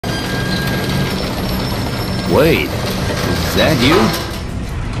Wait, is that you?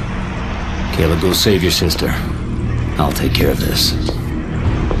 Caleb, go save your sister. I'll take care of this.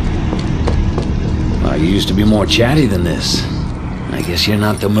 Well, you used to be more chatty than this. I guess you're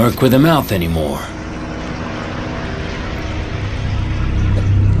not the merc with a mouth anymore.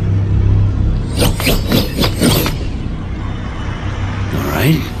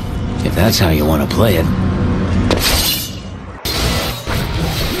 Alright, if that's how you want to play it.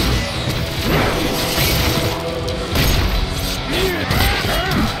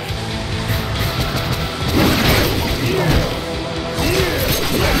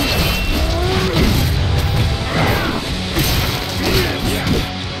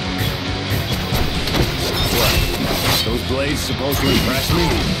 Supposed to impress me?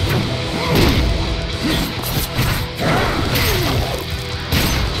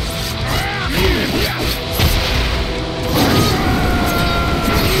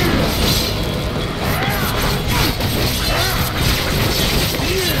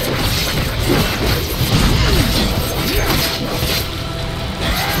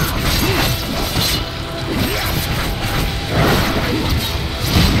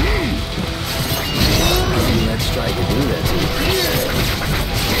 Let's try to do that to you.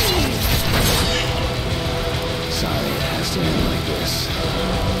 Sorry, it has to end like this.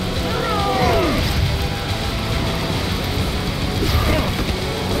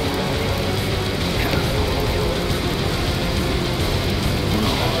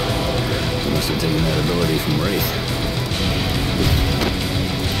 You must have taken that ability from Wraith.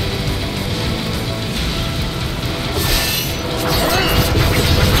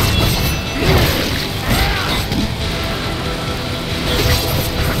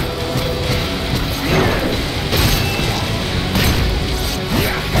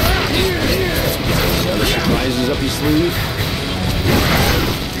 Surprises up your sleeve?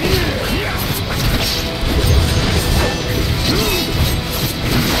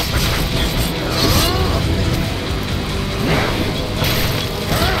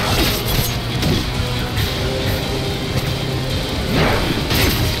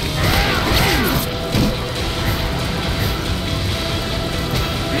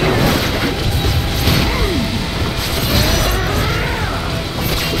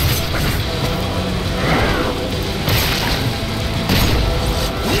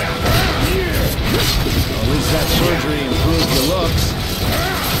 That surgery improved your looks.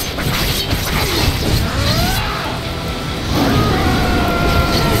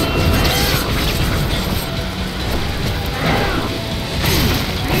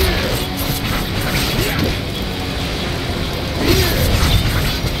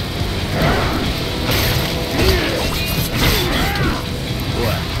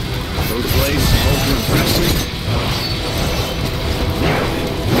 What? Those blades supposed to impress me?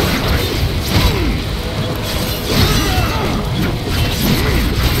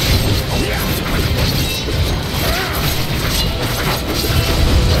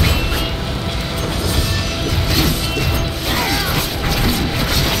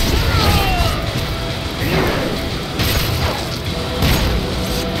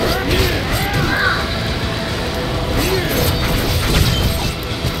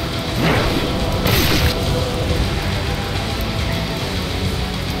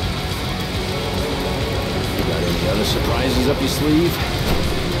 Other surprises up your sleeve?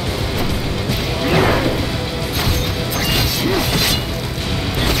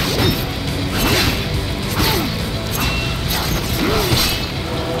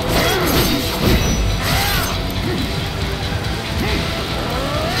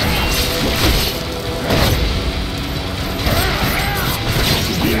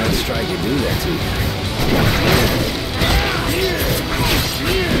 Let's try to do that to you.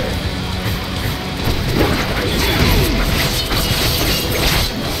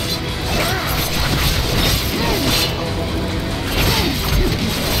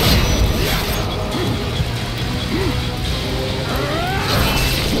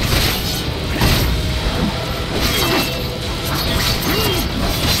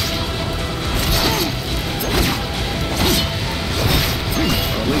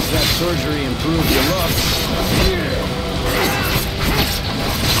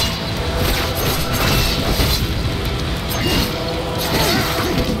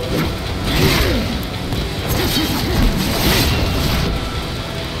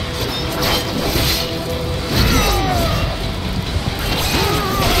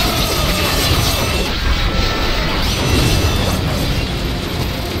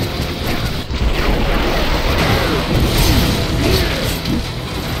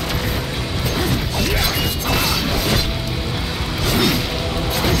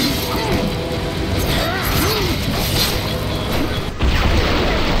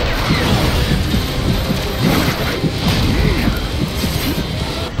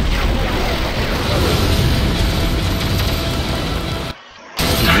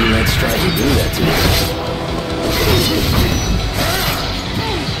 tried to do that to you.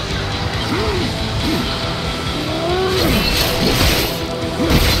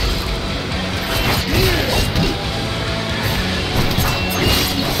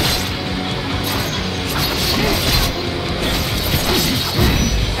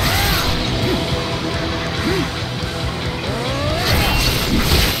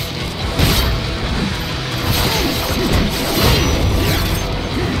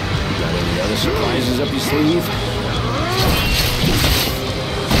 Surprises up your sleeve?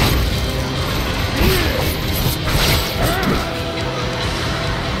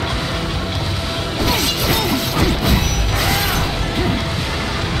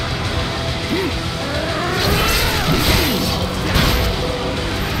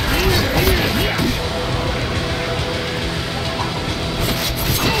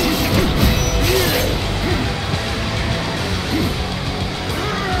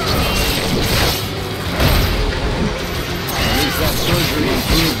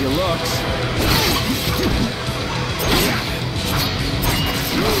 Your looks.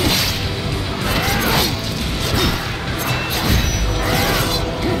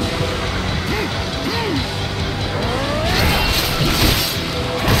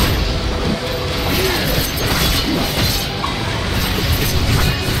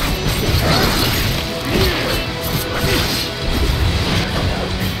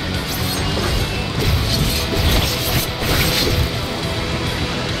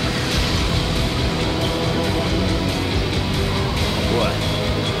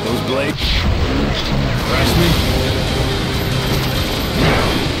 Blade. Press me.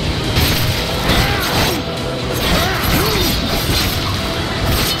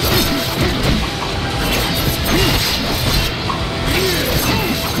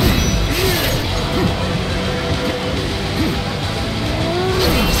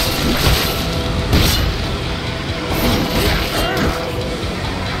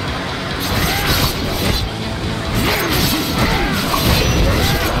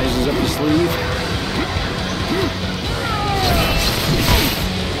 Up your sleeve.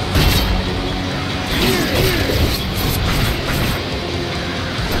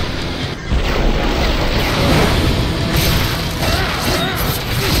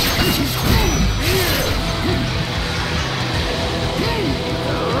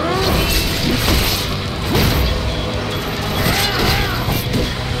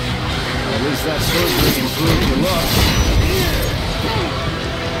 At least that surgery improved your looks.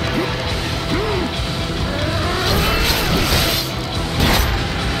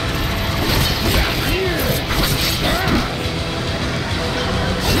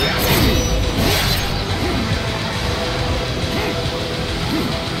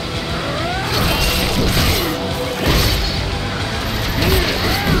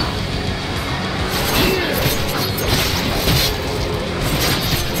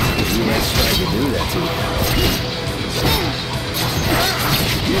 To do that to you.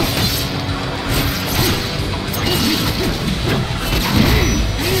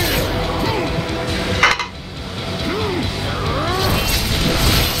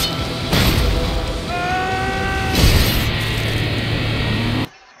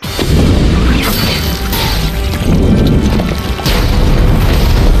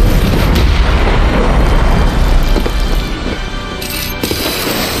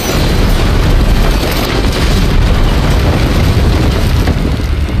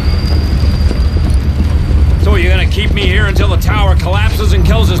 Keep me here until the tower collapses and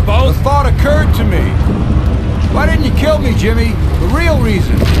kills us both? The thought occurred to me. Why didn't you kill me, Jimmy? The real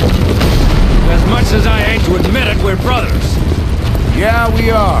reason. As much as I hate to admit it, we're brothers. Yeah,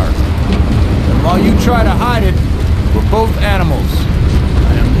 we are. And while you try to hide it, we're both animals.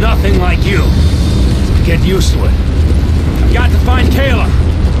 I am nothing like you. Get used to it. I've got to find Kayla.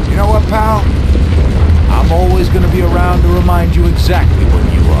 You know what, pal? I'm always gonna be around to remind you exactly what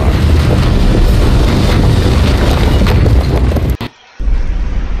you are.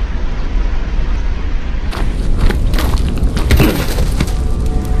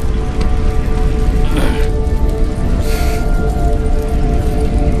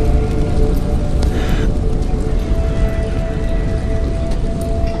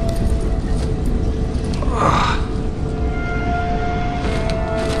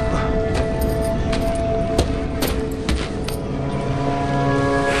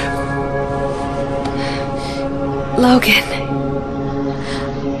 Logan.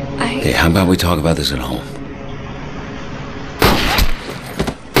 Hey, how about we talk about this at home?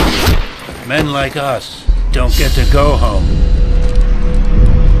 Men like us don't get to go home.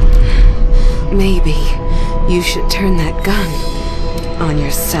 Maybe you should turn that gun on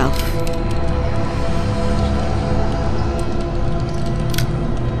yourself.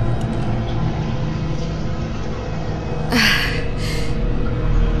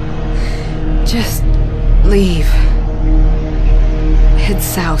 Just leave. Head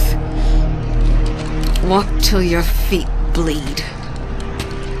south. Walk till your feet bleed.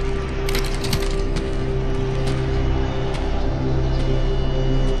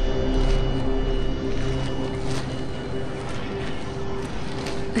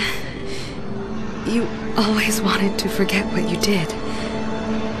 You always wanted to forget what you did.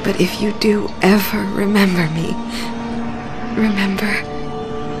 But if you do ever remember me, remember,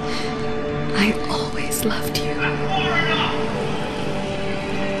 I always loved you. I'm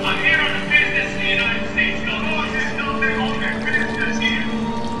here on business in the United States. The laws is nothing on their business here.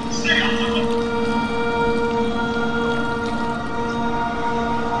 Stay on the look.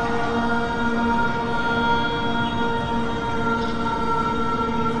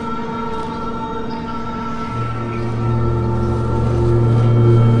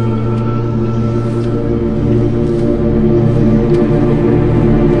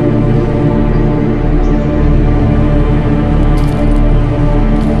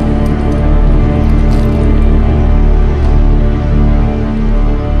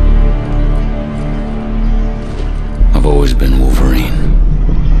 I've always been Wolverine,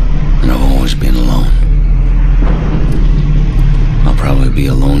 and I've always been alone. I'll probably be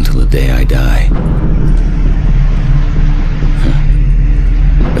alone till the day I die.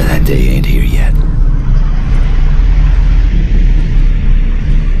 But that day ain't here yet.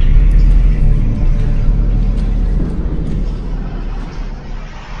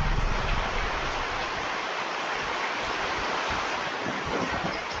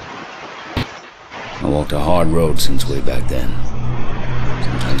 I walked a hard road since way back then.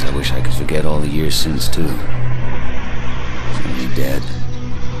 Sometimes I wish I could forget all the years since, too. So many dead,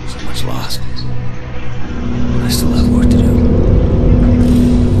 so much lost. But I still have work to do.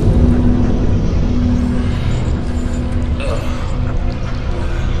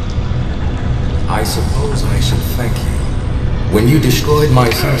 I suppose I should thank you. When you destroyed my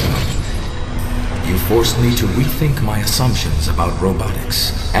Sentinel, you forced me to rethink my assumptions about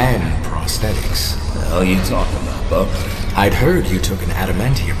robotics and prosthetics. What the hell are you talking about, Buck? I'd heard you took an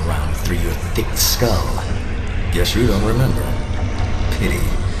adamantium round through your thick skull. Guess you don't remember. Pity.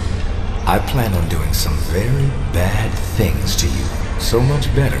 I plan on doing some very bad things to you. So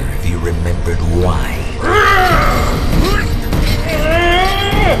much better if you remembered why.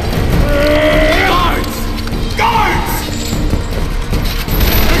 Guards! Guards!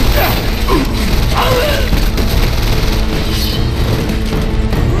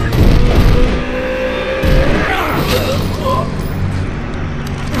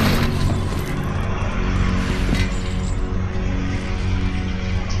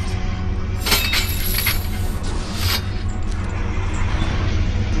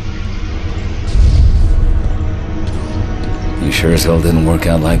 You sure as hell didn't work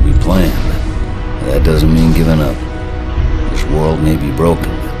out like we planned. But that doesn't mean giving up. This world may be broken,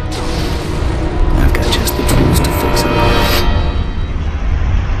 but